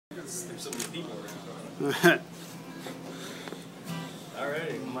because there's so many people around.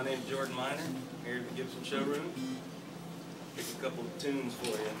 Alrighty, my name's Jordan Miner, here at the Gibson showroom. Pick a couple of tunes for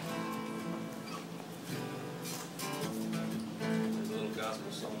you. There's a little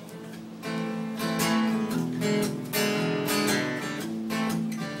gospel song.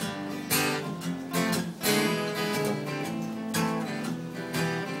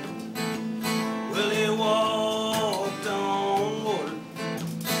 Well, he walked on water,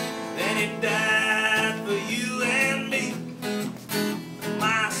 then he died for you and me.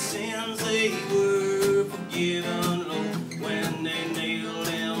 My sins, they were forgiven, Lord, when they nailed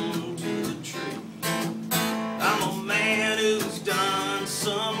him to the tree. I'm a man who's done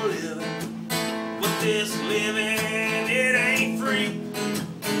some living, but this living, it ain't free.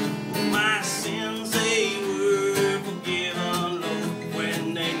 My sins, they were forgiven, Lord,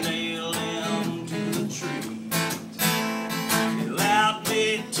 when they nailed him to the tree. It allowed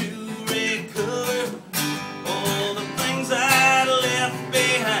me to recover all the things I left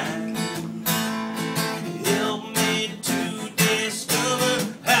behind. It helped me to discover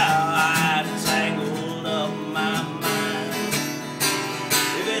how I'd tangled up my mind.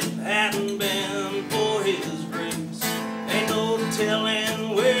 If it hadn't been for His grace, ain't no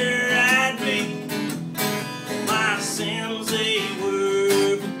telling where I'd be. My sins, they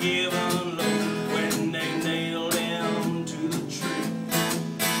were forgiven, Lord, when they nailed him to the tree.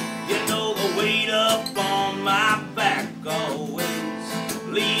 You know the weight up on my back always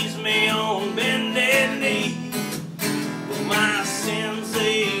leaves me on bended knee. But my sins,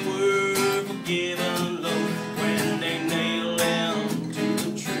 they were forgiven, Lord, when they nailed him to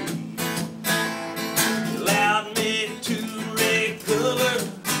the tree. It allowed me to recover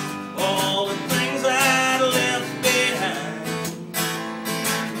all the things I'd left behind.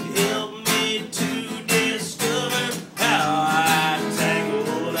 It helped me to discover how I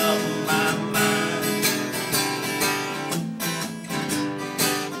tangled up my mind.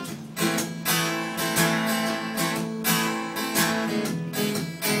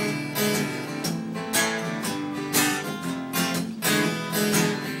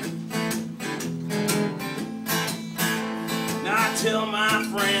 Now I tell my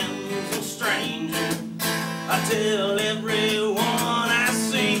friends and strangers, I tell